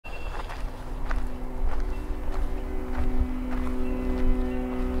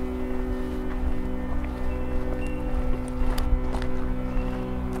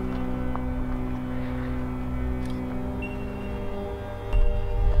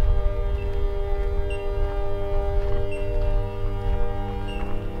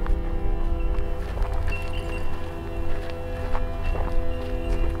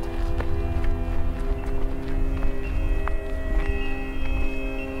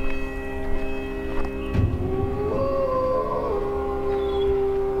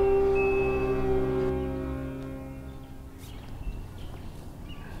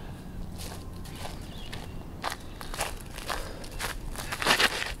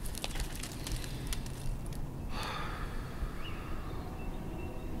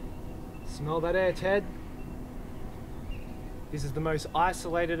Smell that air, Ted? This is the most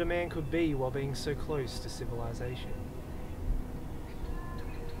isolated a man could be while being so close to civilization.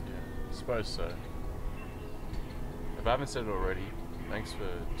 Yeah, I suppose so. If I haven't said it already, thanks for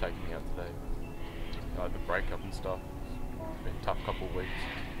taking me out today. The breakup and stuff. It's been a tough couple of weeks.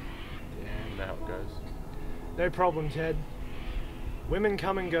 Yeah, you know how it goes. No problem, Ted. Women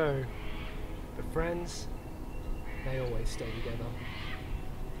come and go, but friends, they always stay together.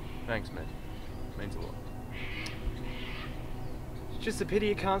 Thanks, man. It means a lot. It's just a pity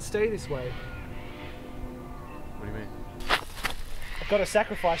it can't stay this way. What do you mean? I've got to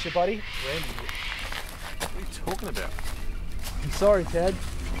sacrifice you, buddy. Randy, what are you talking about? I'm sorry, Ted.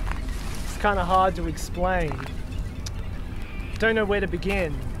 It's kind of hard to explain. Don't know where to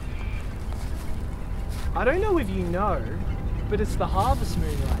begin. I don't know if you know, but it's the harvest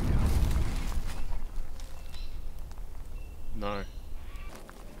moon right now. No.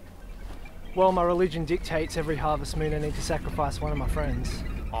 Well, my religion dictates every harvest moon I need to sacrifice one of my friends.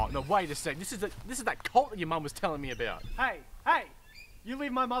 Oh, no, wait a sec. This is that cult that your mum was telling me about. Hey! You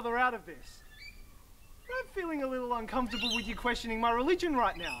leave my mother out of this. I'm feeling a little uncomfortable with you questioning my religion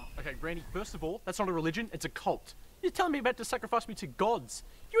right now. Okay, Randy, first of all, that's not a religion, it's a cult. You're telling me about to sacrifice me to gods.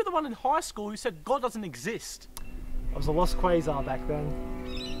 You were the one in high school who said God doesn't exist. I was a lost quasar back then,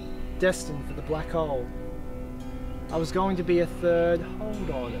 destined for the black hole. I was going to be a third. Hold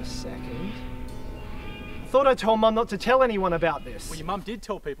on a second. I thought I told Mum not to tell anyone about this. Well, your mum did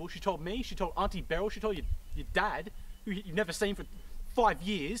tell people. She told me, she told Auntie Beryl, she told your dad, who you've never seen for 5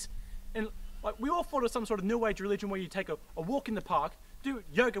 years. And like, we all thought it was some sort of new age religion where you take a walk in the park, do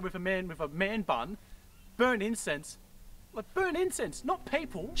yoga with a man bun, burn incense. Like, burn incense, not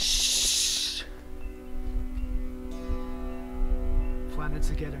people. Shh!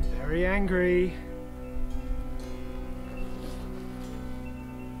 Planets are getting very angry.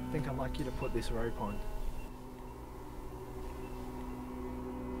 I think I'd like you to put this rope on.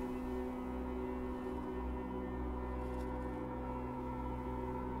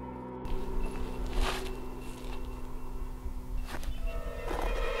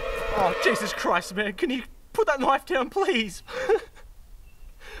 Oh, Jesus Christ, man. Can you put that knife down, please?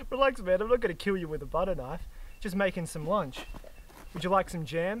 Relax, man. I'm not going to kill you with a butter knife. Just making some lunch. Would you like some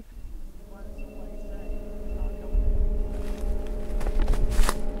jam?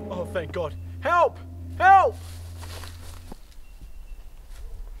 Oh, thank God. Help! Help!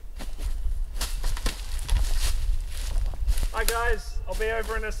 Hi, guys. I'll be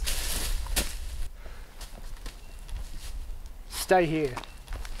over in a... Stay here.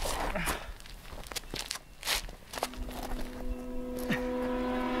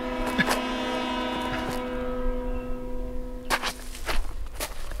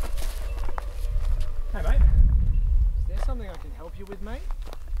 Hey, mate. Is there something I can help you with, mate?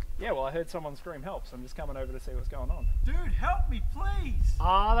 Yeah, well, I heard someone scream help, so I'm just coming over to see what's going on. Dude, help me, please!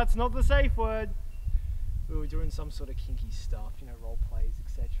 Ah, that's not the safe word. We were doing some sort of kinky stuff, you know, role plays,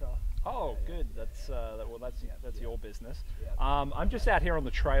 etc. Oh, good. That's that's your business. Yeah. I'm just out here on the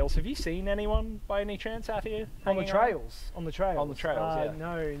trails. Have you seen anyone by any chance out here? On the hanging around? trails. On the trails. On the trails, yeah.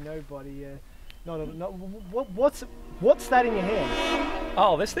 No, nobody. What's that in your hand?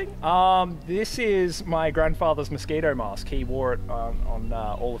 Oh, this thing? This is my grandfather's mosquito mask. He wore it on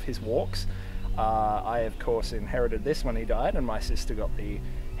all of his walks. I, of course, inherited this when he died, and my sister got the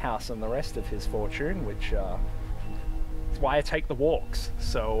house and the rest of his fortune, which is why I take the walks.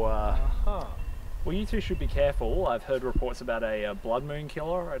 So, well, you two should be careful. I've heard reports about a blood moon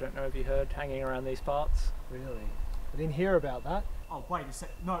killer. I don't know if you heard, hanging around these parts. Really? I didn't hear about that. Oh, wait a sec.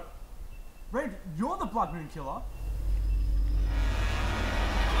 No. Randy, you're the blood moon killer.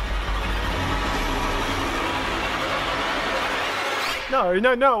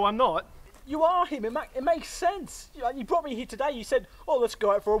 No, I'm not. You are him. It makes sense. You brought me here today. You said, "Oh, let's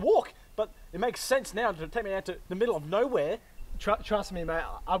go out for a walk." But it makes sense now to take me out to the middle of nowhere. Trust me, mate.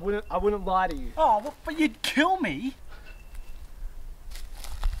 I wouldn't lie to you. Oh, well, but you'd kill me.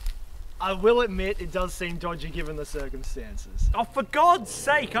 I will admit it does seem dodgy given the circumstances. Oh, for God's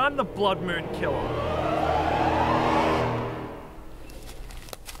sake, I'm the blood moon killer.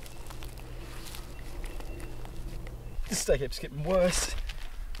 This day keeps getting worse.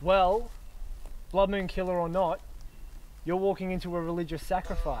 Well, blood moon killer or not, you're walking into a religious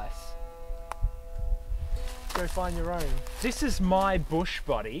sacrifice. Go find your own. This is my bush,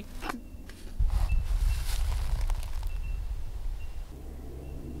 buddy.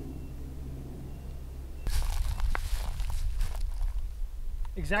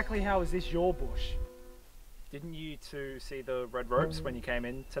 Exactly how is this your bush? Didn't you two see the red ropes when you came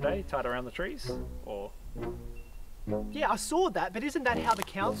in today, tied around the trees? Or Yeah, I saw that, but isn't that how the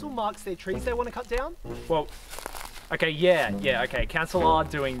council marks their trees they want to cut down? Well, okay, okay, council are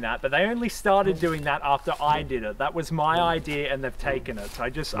doing that, but they only started doing that after I did it. That was my idea and they've taken it.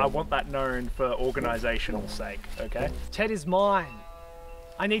 So I want that known for organisational sake, okay? Ted is mine.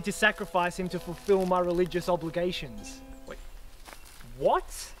 I need to sacrifice him to fulfill my religious obligations. Wait,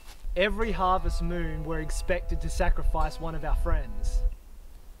 what? Every harvest moon, we're expected to sacrifice one of our friends.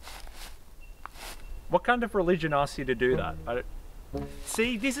 What kind of religion asks you to do that?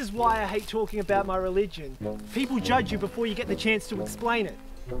 See, this is why I hate talking about my religion. People judge you before you get the chance to explain it.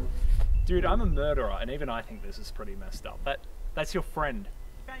 Dude, I'm a murderer, and even I think this is pretty messed up. That's your friend.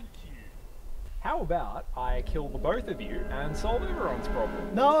 Thank you. How about I kill the both of you and solve everyone's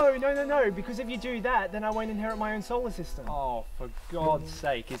problem? No, because if you do that, then I won't inherit my own solar system. Oh, for God's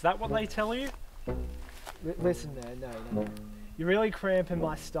sake, is that what they tell you? Listen, man, no. You're really cramping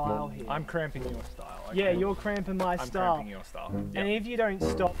my style here. I'm cramping your style. Okay? Yeah, you're cramping my I'm style. cramping your style. And Yep. if you don't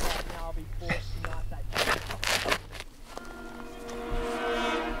stop right now, I'll be forced to knife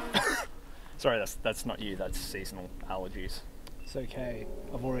that. Sorry, that's not you, that's seasonal allergies. It's okay.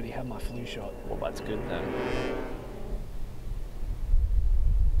 I've already had my flu shot. Well, that's good then.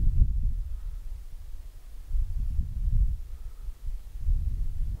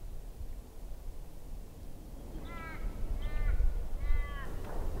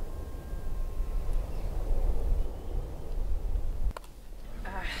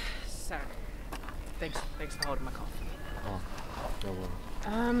 Thanks for holding my coffee. Oh, no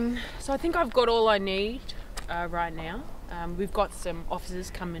worries. So I think I've got all I need right now. We've got some officers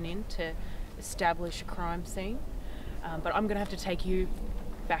coming in to establish a crime scene, but I'm going to have to take you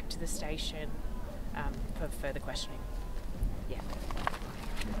back to the station for further questioning. Yeah.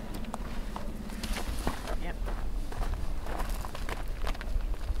 Yep.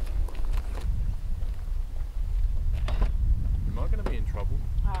 Am I going to be in trouble?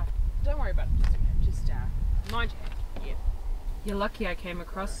 Don't worry about it. Just mind your head. Yeah. You're lucky I came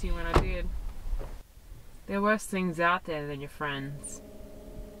across you when I did. There are worse things out there than your friends.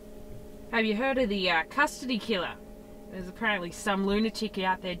 Have you heard of the custody killer? There's apparently some lunatic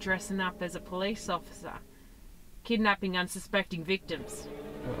out there dressing up as a police officer, kidnapping unsuspecting victims.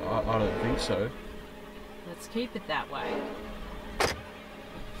 I don't think so. Let's keep it that way.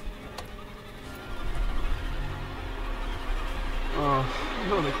 Oh,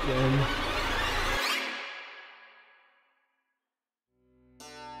 not again.